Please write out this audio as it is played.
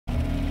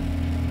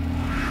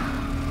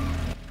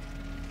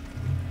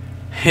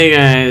Hey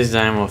guys,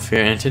 I'm Wolf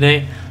here, and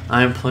today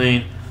I'm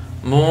playing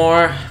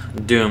more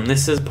Doom.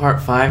 This is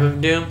part 5 of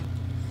Doom,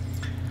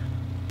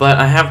 but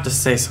I have to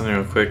say something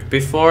real quick.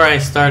 Before I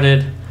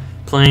started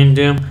playing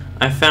Doom,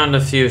 I found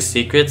a few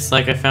secrets.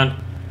 Like I found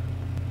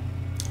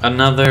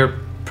another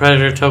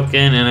Predator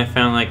token, and I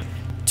found like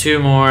 2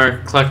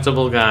 more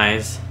collectible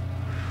guys.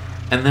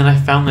 And then I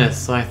found this,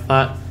 so I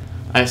thought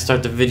I'd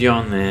start the video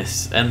on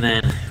this, and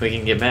then we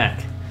can get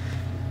back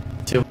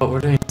to what we're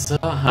doing. So,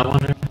 I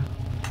wonder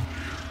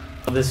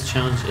what this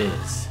challenge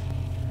is.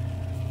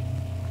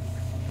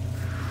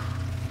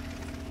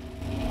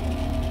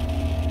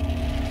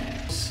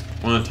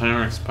 When the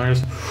timer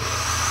expires.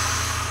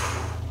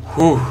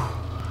 Whew.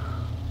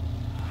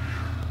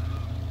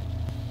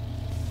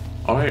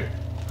 Alright.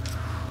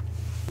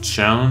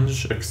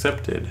 Challenge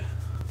accepted.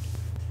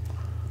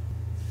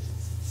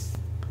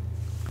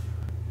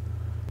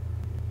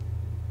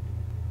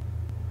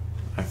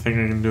 I think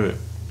I can do it.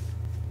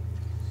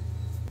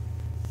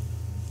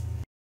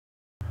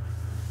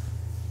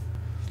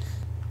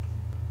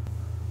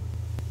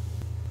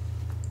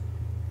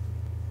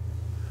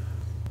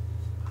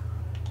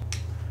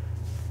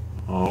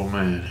 Oh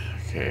man,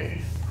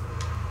 okay.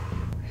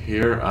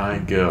 Here I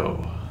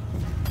go.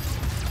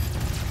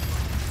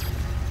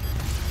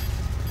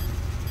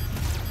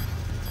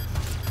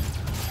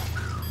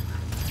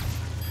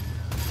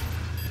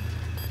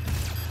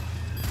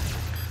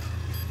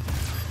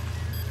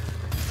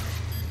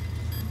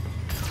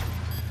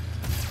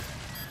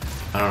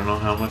 I don't know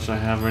how much I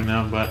have right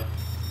now, but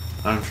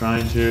I'm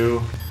trying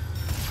to.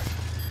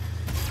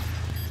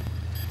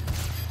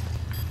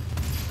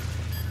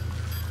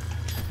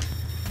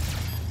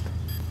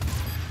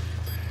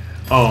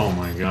 Oh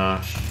my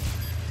gosh.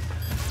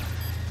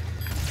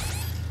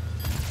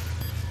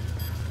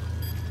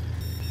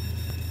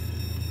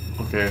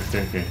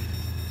 Okay.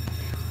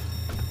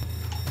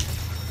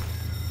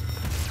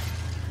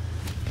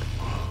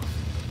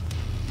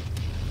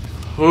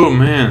 Oh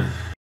man.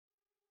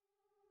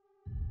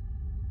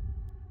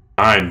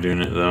 I'm doing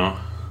it though.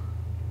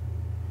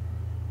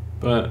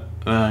 But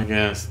I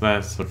guess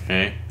that's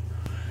okay.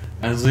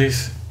 At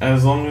least,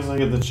 as long as I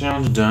get the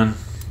challenge done,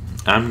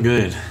 I'm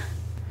good.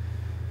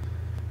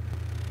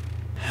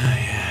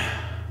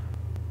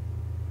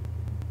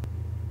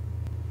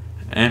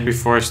 And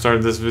before I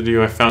started this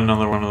video, I found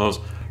another one of those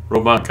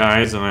robot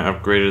guys, and I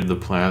upgraded the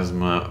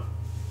plasma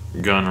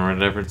gun or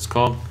whatever it's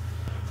called.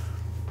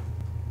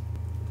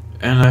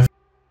 And I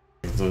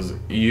found those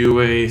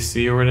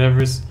UAC or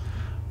whatever.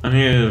 I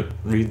need to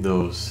read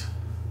those.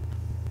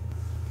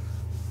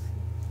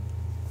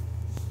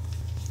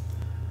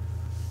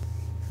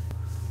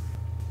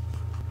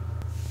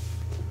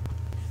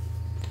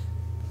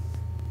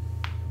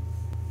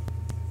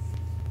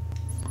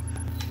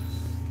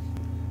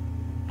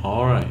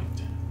 All right.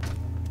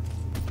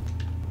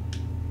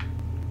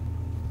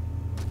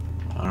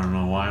 I don't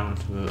know why I went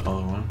to the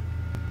other one.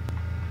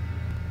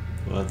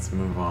 Let's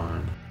move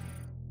on.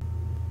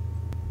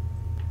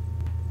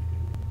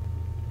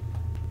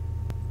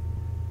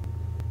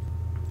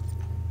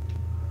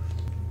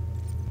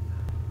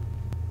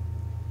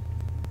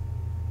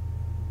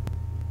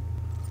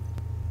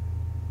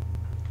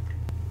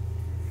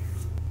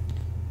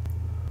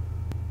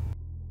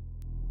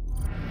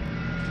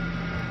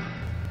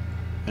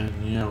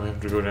 And yeah, we have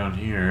to go down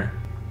here.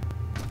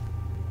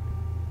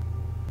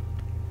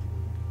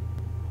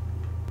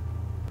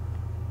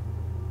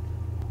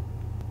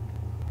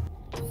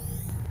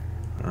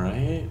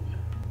 Right?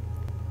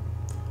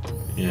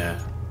 Yeah.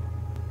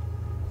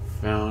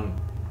 Found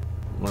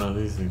one of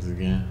these things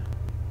again.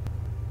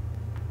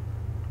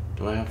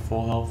 Do I have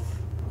full health?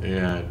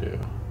 Yeah, I do.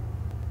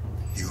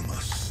 You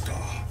must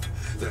stop.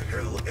 The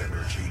hell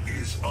energy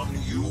is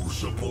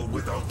unusable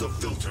without the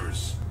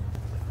filters.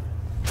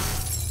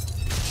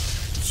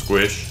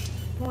 Squish.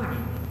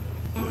 Warning.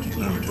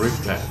 Now break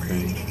that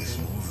thing. It is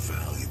more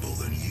valuable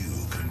than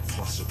you can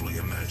possibly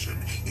imagine.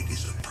 It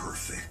is a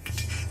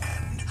perfect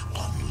and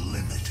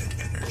unlimited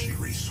energy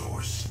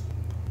resource.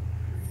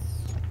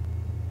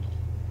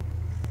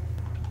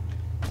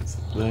 It's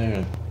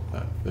there.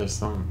 There's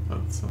something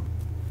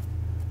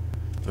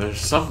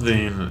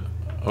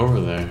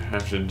over there I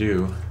have to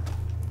do.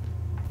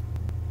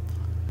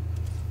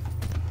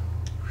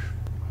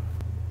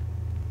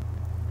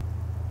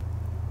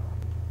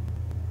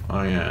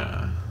 Oh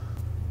yeah.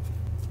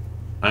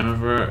 I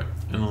remember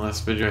in the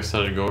last video I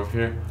started to go over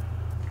here.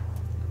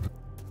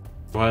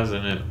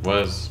 It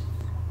was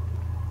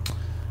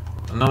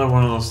another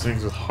one of those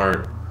things with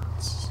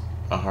hearts.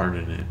 A heart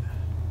in it.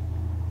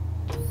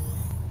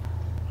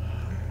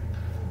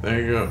 There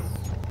you go.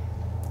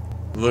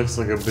 Looks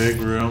like a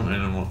big room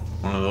and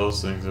one of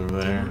those things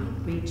over there.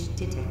 Breach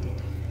detected.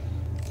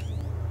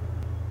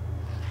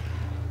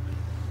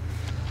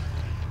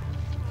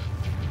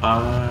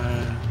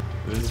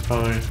 This is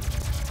probably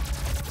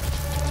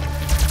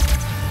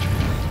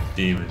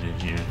demon in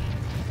here.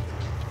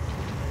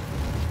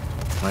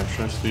 My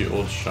trusty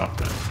old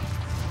shotgun.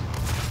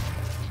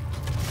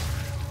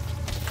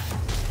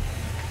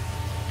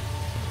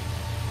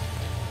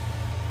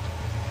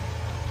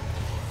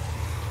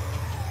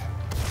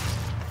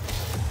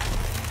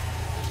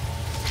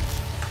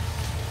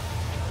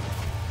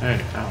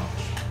 Hey,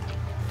 ouch.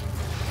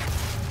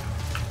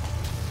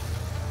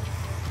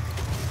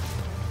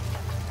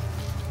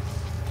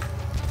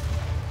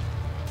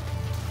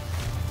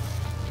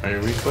 Are you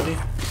weak, buddy?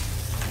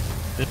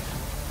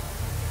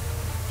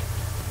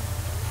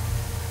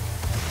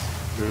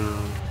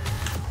 Boom.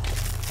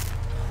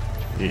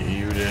 Get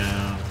you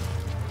down.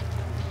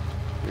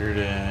 You're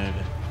dead.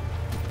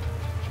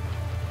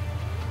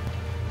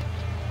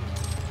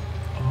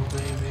 Oh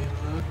baby,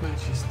 look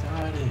what you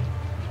started.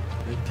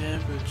 The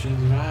temperature's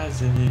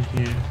rising in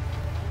here.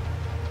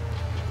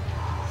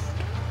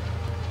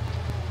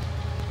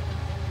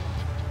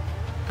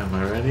 Am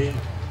I ready?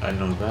 I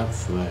know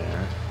that's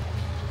there.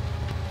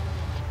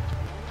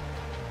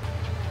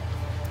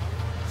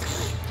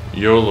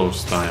 YOLO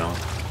style.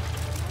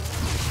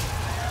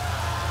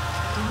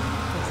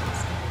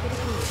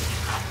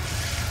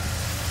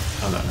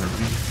 Oh, that hurt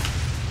me.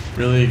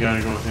 Really? You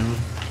gotta go with him?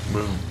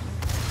 Boom.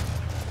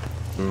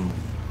 Boom.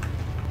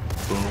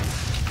 Boom.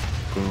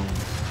 Boom.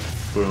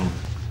 Boom.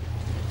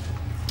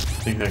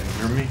 Think that can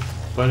hurt me,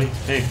 buddy?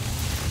 Hey.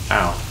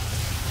 Ow.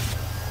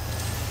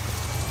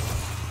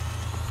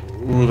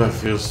 Ooh, that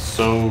feels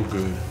so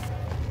good.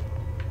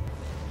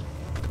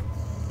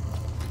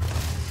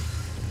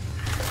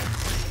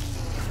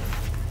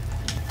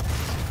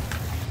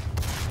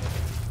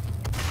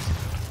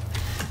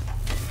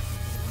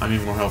 I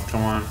need more health,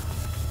 come on.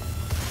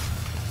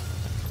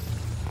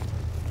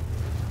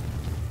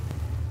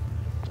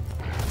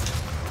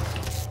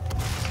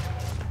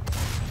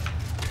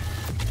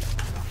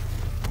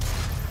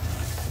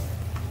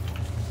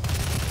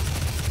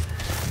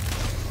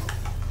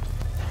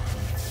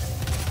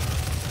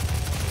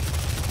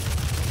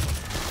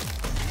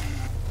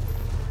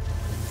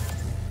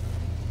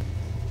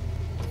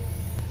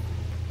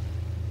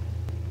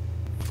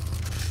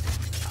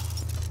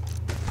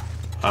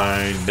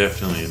 I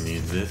definitely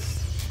need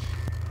this.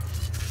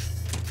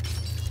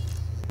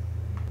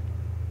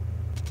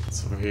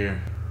 It's over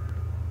here.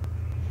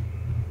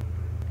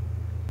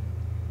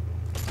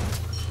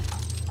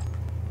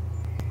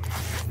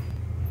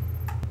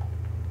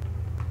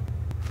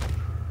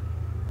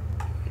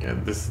 Yeah,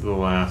 this is the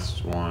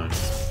last one.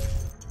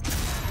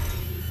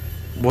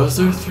 Was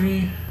there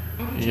 3?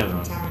 Yeah, there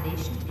was.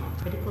 Contamination at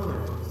critical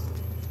levels.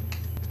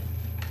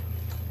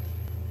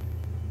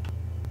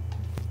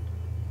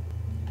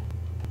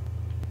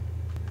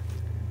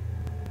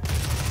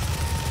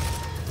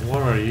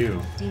 What are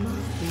you?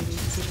 Demonic breach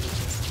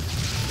sequence.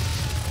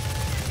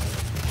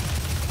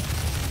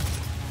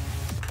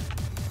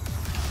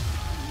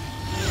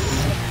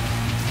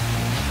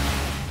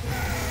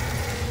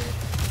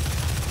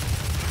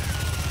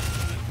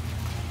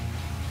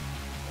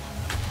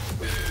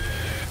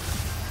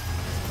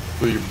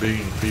 Oh, you're big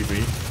and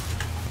creepy.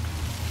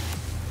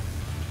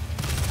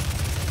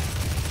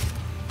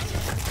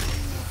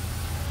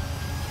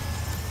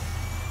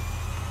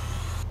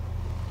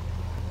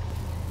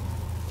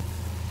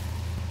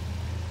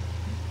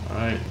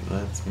 Alright,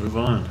 let's move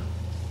on.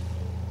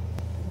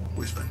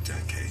 We spent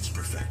decades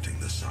perfecting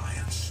the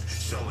science,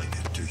 selling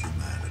it to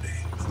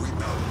humanity. We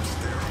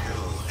balanced their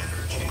ill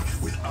energy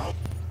without...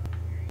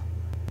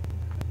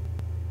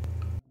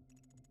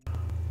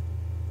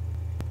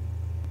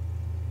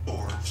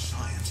 Or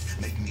science,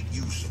 making it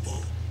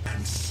usable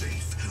and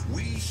safe.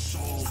 We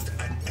solved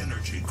an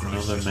energy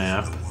crisis Another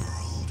map. the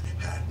world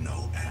had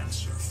no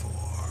answer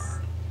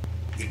for.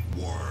 It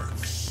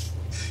works.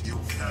 You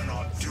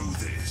cannot do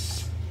this.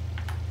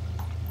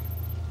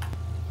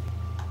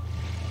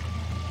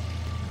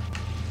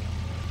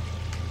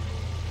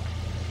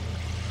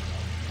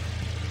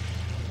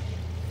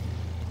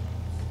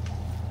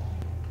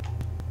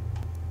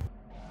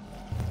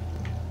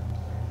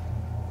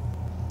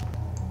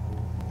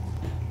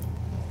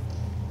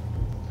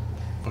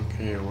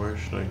 Okay, where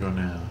should I go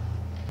now?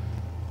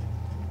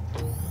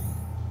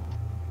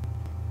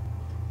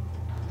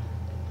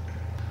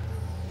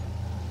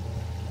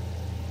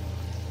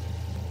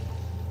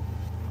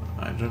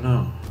 I don't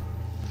know.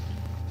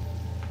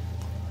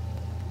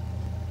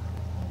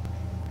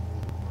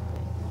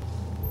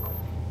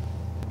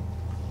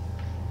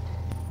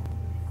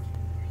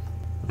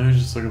 Let me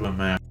just look at the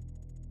map.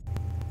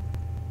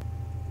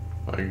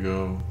 If I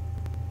go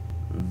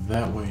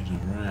that way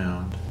and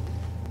around.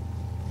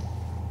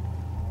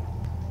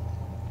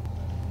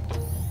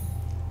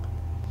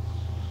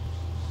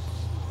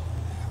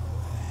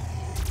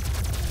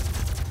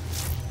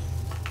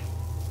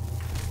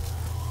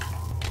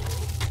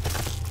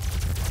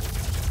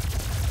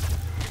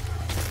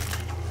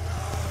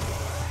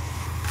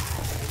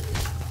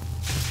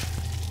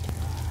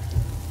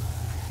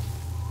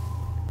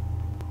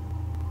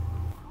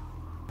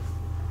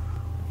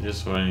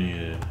 Just what I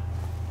needed.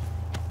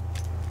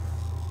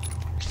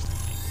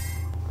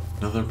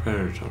 Another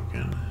predator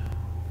token.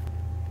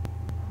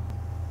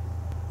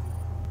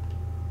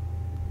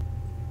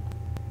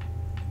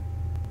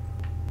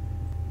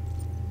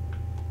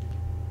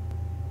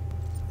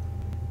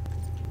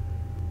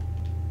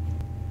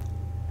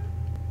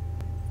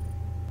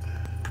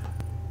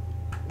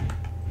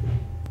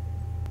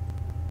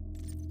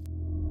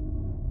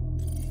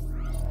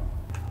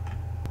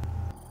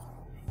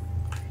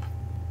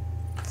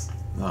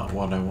 Not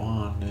what I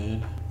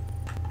wanted.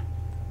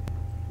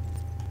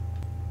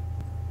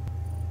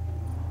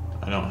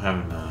 I don't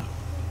have enough.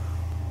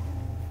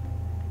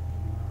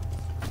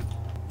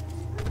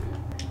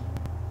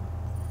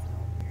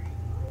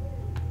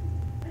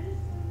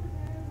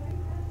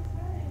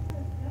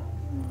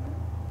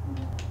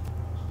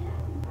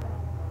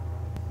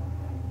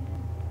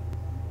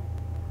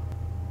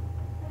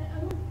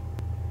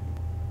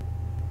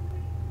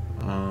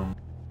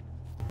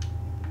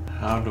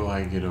 How do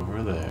I get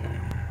over there?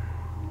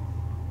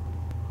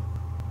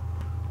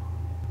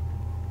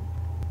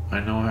 I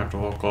know I have to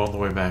walk all the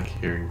way back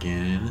here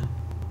again.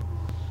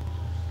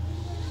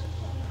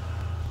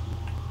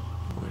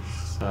 Which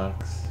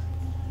sucks.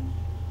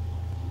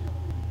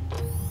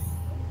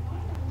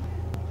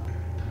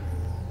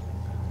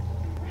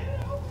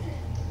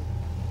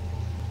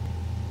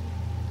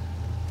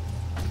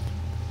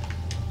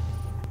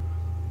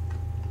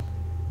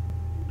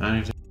 I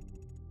need to.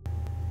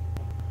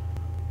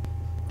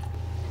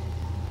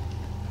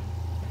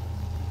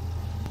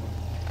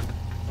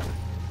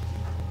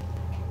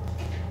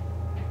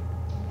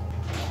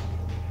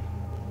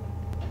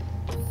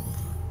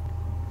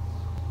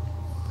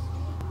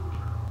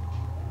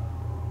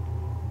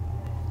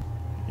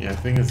 Yeah, I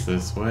think it's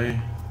this way.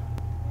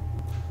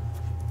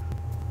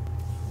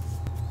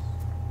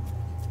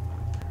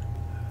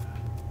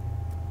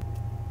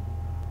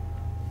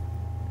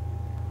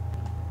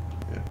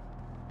 Yeah.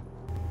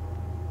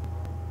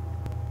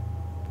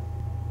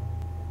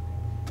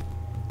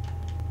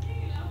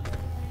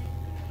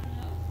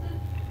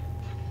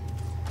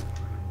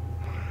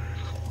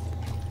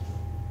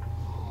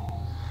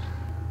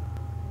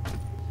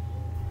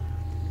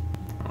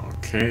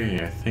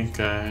 Okay, I think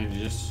I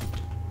just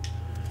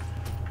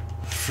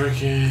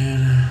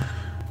freaking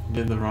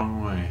did the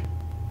wrong way.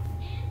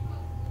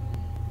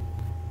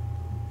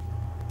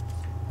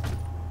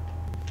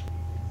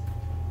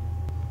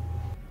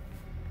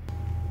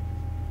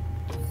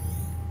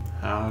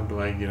 How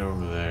do I get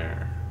over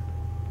there?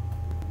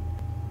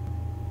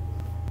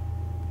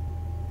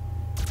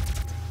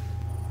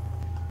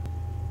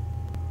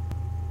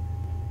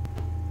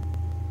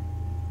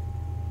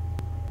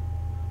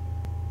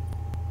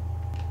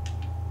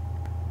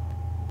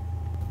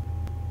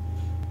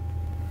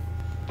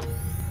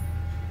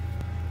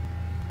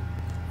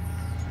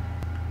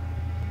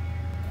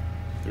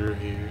 Through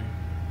here.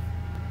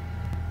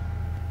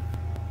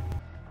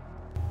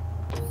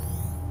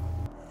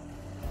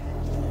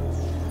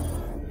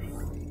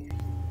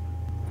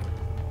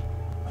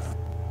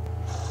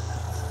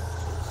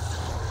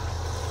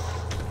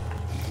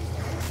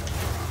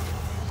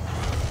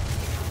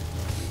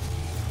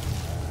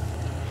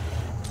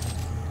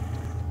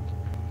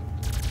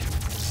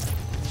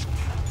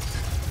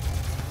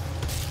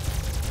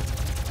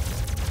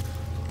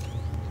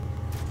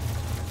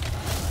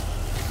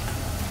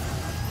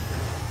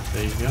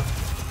 There you go.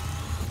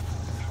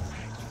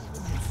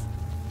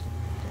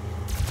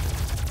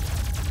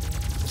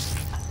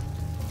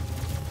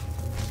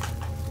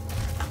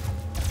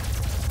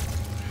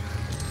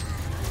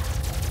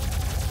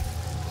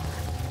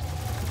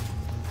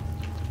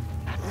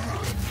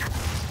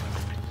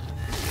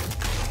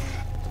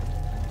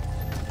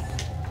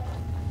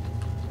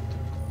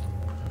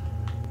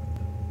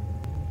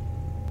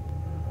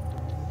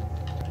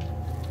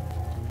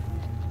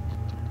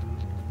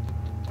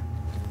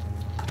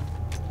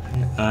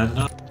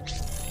 No.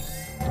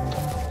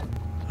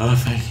 Oh,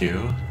 thank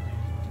you.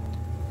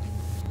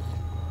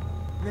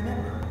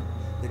 Remember,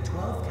 the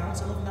 12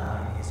 Council of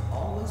Nine is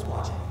always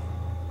watching.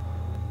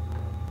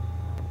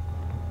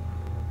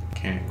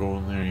 Can't go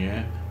in there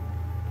yet.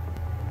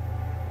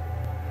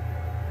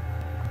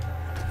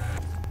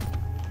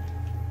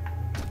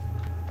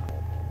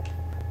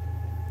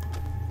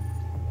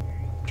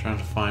 Trying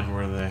to find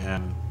where they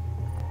had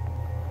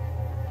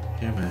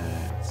him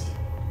at.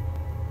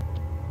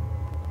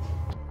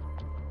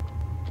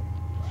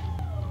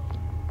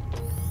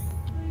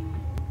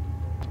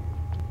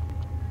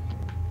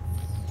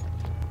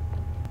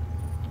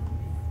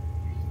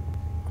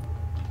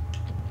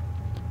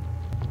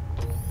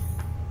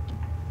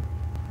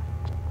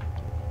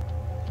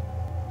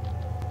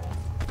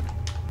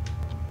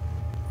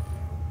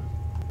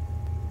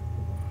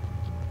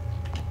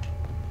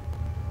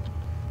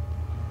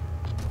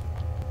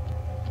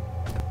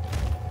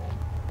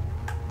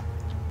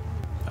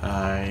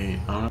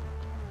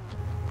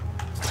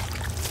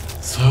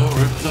 So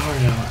rip the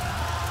heart out.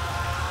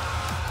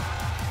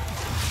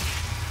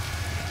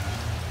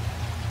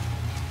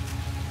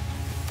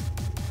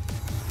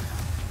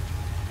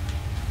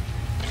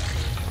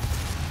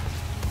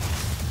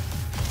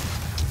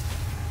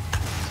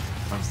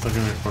 I'm stuck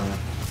in the corner.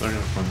 Stuck in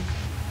the corner.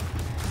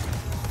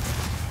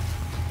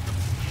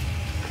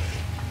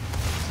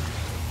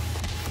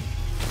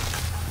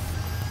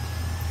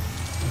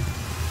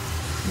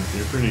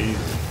 You're pretty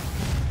easy.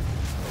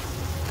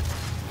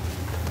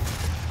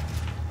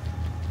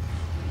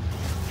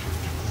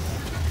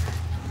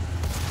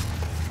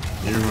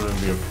 You're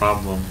gonna be a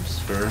problem,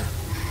 sir.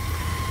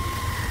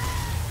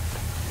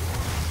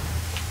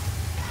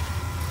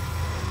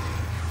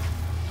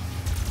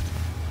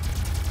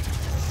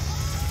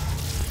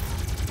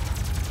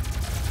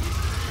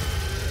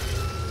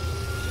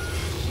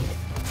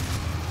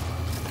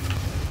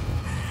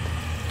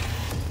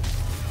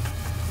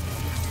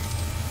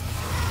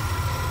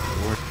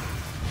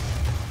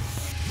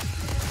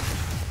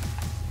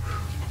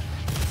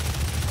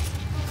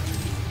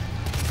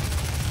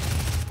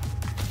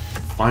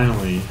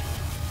 Finally,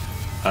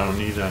 I don't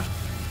need a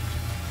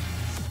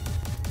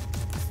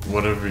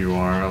whatever you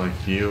are, like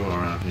you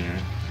around here.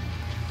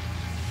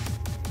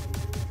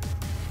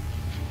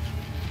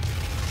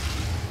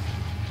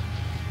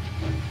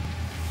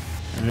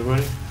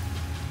 Anybody?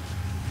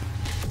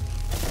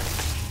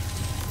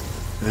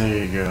 There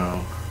you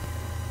go.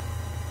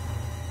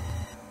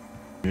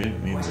 You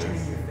didn't need Questioning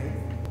this. your faith?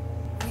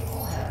 We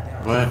all have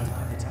doubts What? from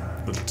time to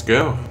time. Let's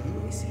go.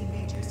 UAC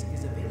Magus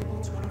is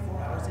available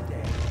 24 hours a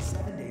day,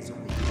 7 days a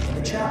week in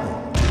the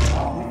chapel.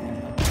 Talk with and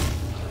help.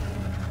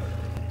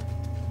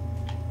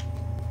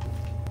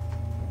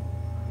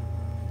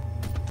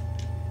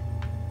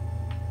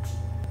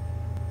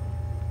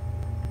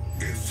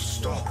 If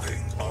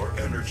stopping our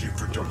energy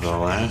production The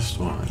last is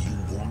what one.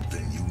 you want,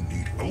 then you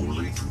need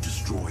only to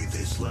destroy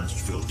this last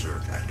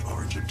filter, and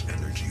Argent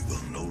energy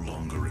will no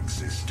longer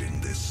exist in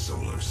this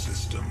solar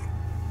system.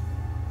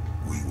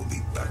 We will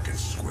be back at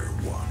square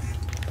one.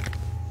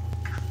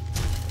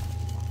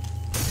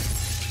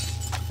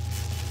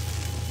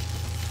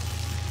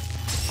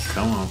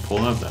 Come on,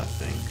 pull up that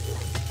thing.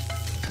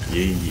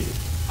 Yeah, yeah.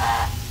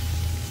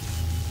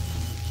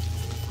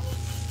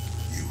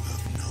 You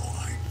have no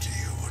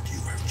idea what you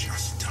have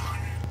just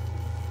done.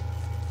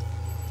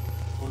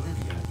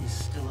 Olivia is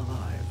still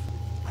alive.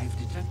 I've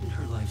detected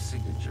her life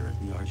signature at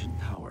the Argent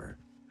Tower.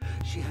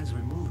 She has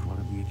removed one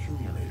of the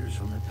accumulators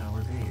from the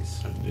tower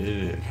base. I did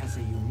it. It has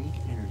a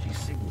unique energy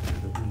signature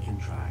that we can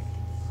track.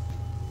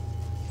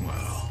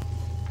 Well,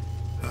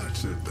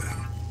 that's it then.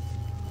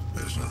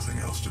 There's nothing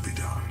else to be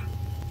done.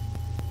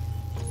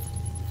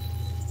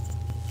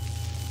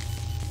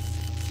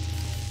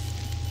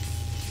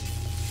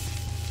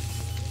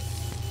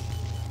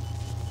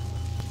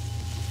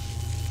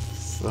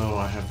 So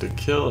I have to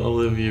kill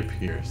Olivia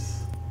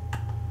Pierce.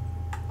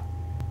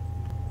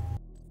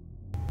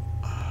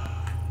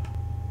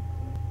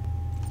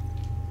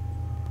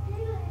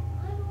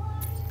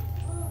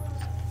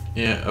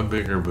 Yeah, a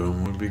bigger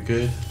boom would be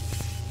good.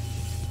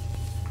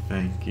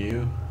 Thank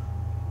you.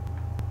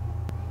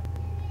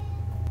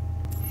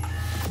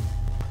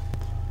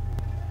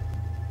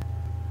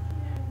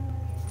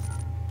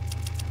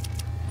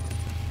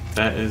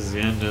 That is the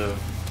end of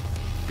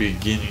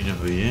beginning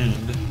of the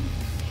end.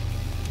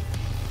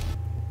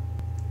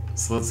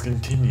 So let's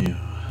continue.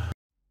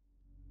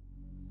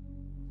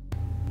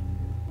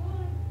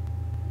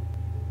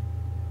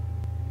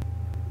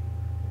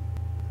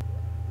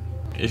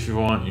 If you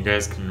want, you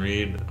guys can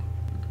read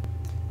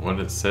what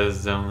it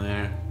says down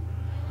there.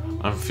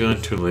 I'm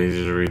feeling too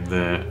lazy to read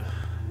that.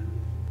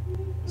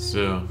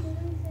 So,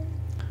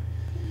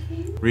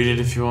 read it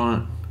if you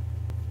want.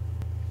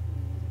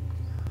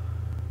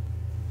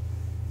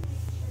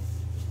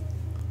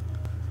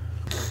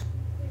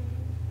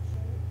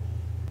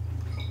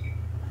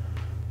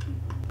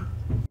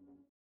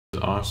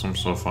 It's awesome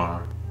so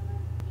far.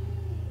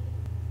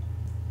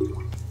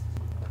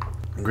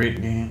 Great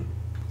game.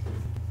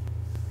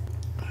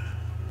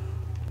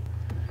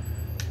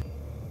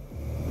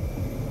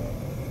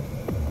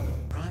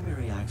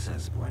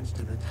 Access points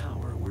to the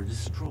tower were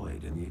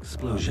destroyed in the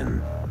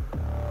explosion.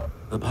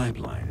 The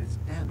pipeline is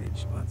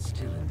damaged but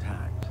still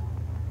intact.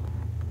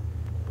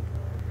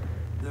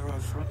 There are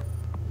thrust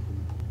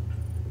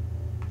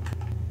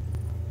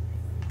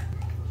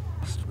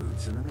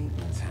boots in the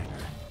maintenance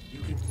hangar.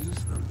 You can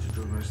use them to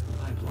traverse the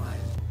pipeline.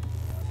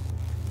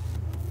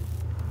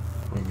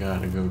 We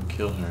gotta go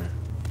kill her.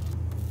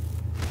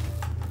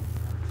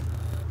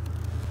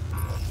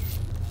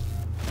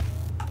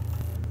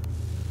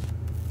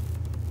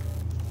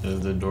 Is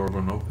the door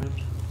gonna open?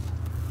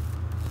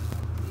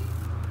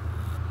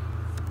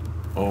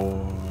 Or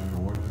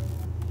where?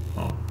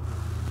 Oh.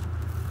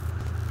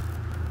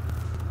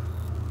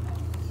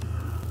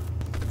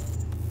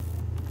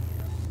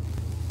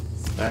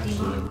 It's actually.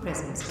 Demonic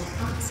presence of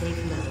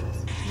unsafe levels.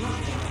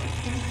 Lockdown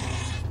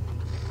confirmed.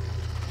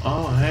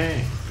 Oh,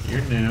 hey,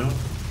 you're new.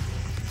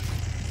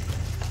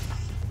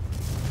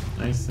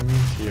 Nice to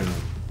meet you.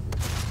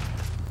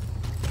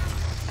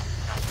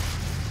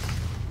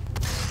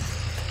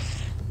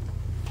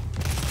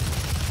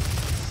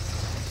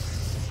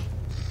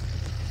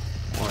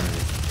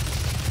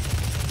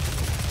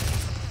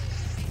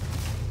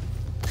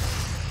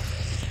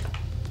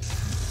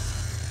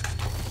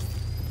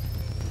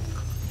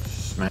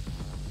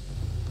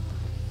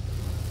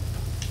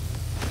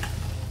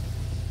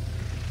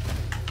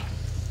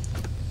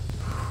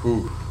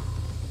 Whew.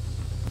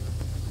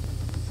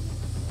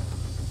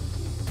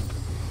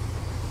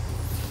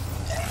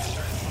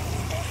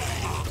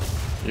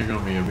 You're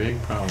gonna be a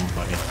big problem,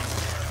 buddy.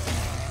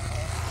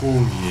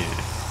 Oh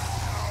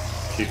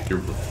yeah. Kick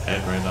your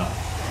head right off.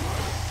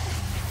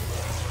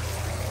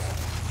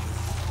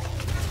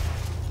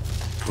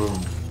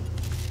 Boom.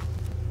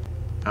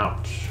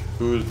 Ouch.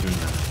 Who is doing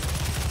that?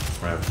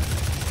 Rabbit.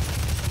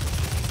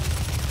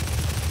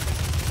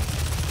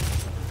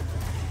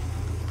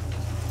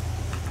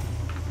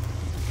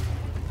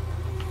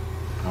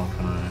 How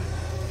can I?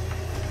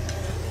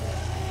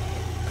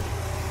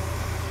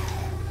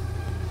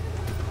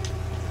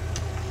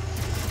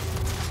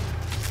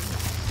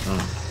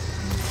 Oh,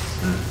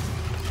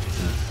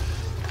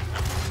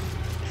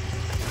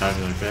 How'd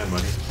you like that,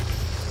 buddy?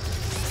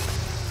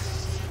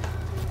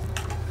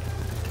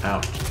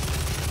 Ouch.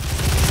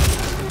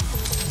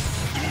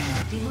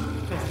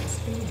 Demonic presence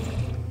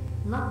eliminated.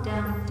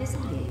 Lockdown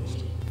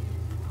disengaged.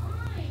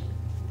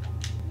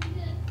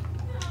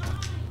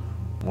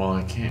 Well,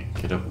 I can't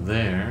get up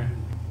there.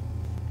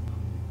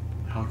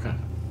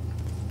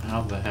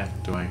 How the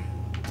heck do I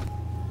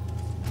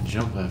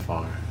jump that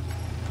far?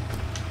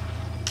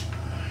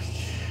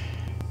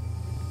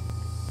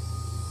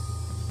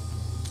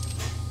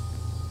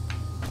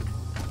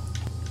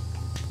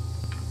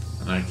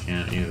 And I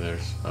can't either,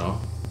 so.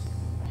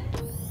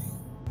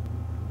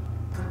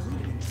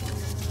 Completed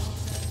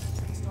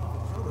based off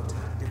a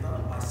prototype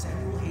developed by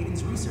Samuel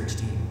Hayden's research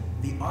team.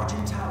 The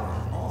Argent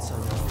Tower, also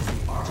known as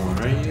the Argent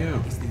What are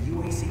you? is the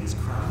UAC's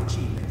crown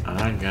achievement.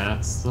 I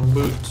got some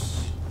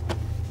boots.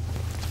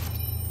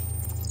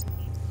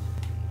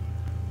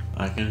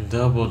 I can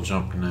double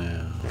jump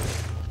now.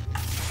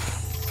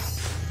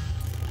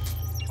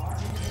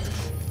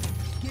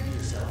 Give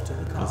yourself to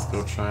the cause. Let's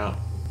go try out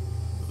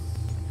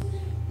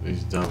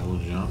these double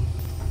jump.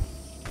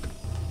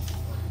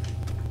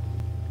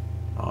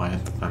 Oh, I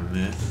have to climb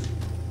this.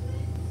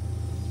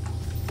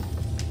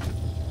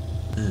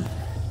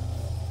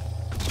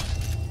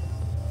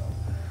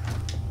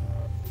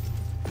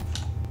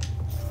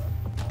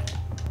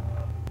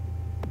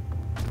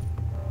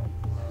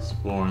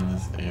 Exploring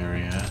this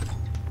area.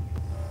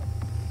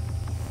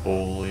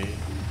 Holy.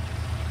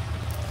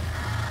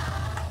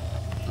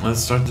 Let's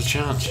start the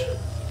challenge.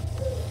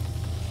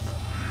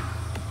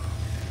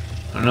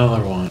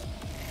 Another one.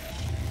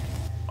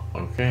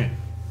 Okay.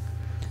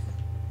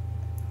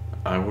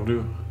 I will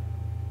do.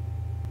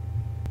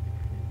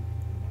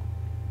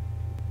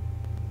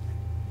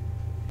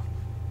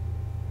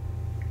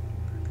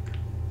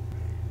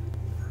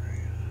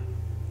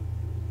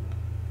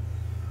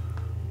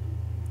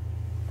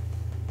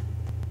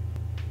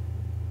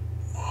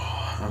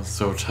 I'm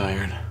so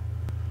tired.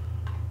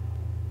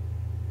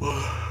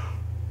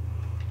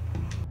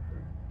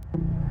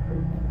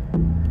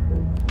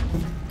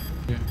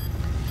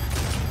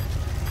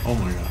 Oh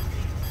my god.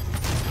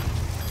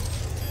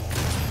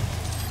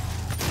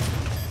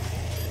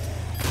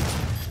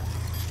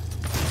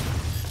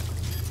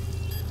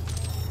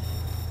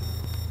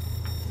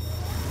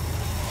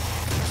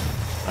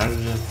 I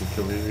just have to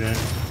kill these guys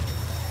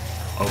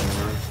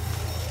over.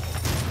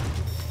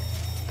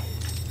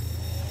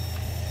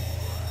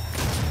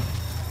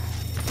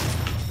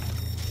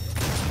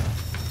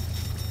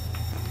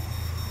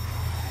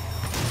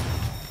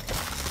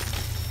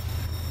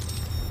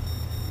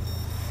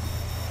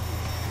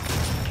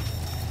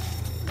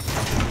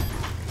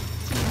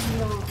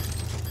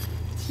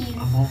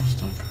 I'm almost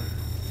done.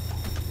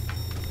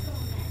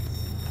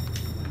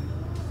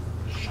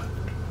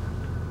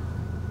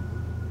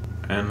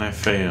 And I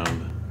failed.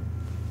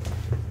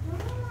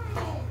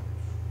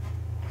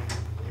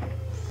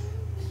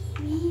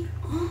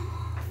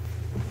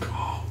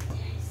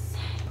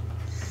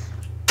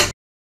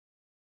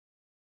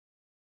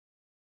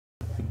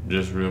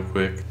 Just real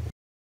quick.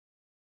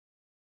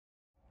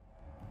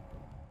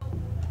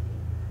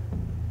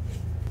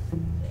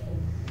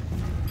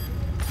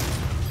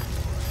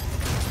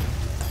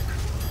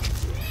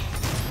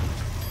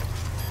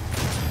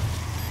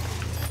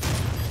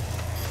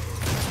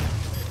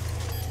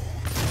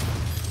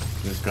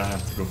 Just gotta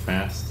have to go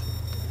fast.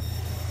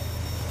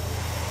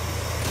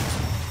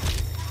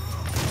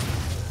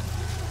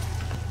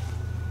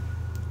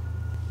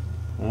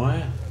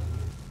 What?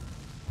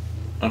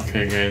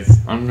 Okay guys,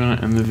 I'm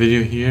gonna end the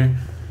video here.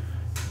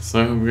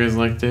 So I hope you guys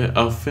liked it.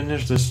 I'll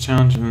finish this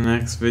challenge in the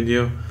next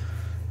video.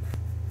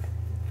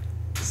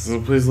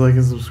 So please like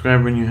and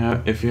subscribe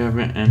if you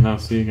haven't, and I'll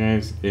see you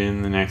guys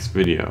in the next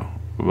video.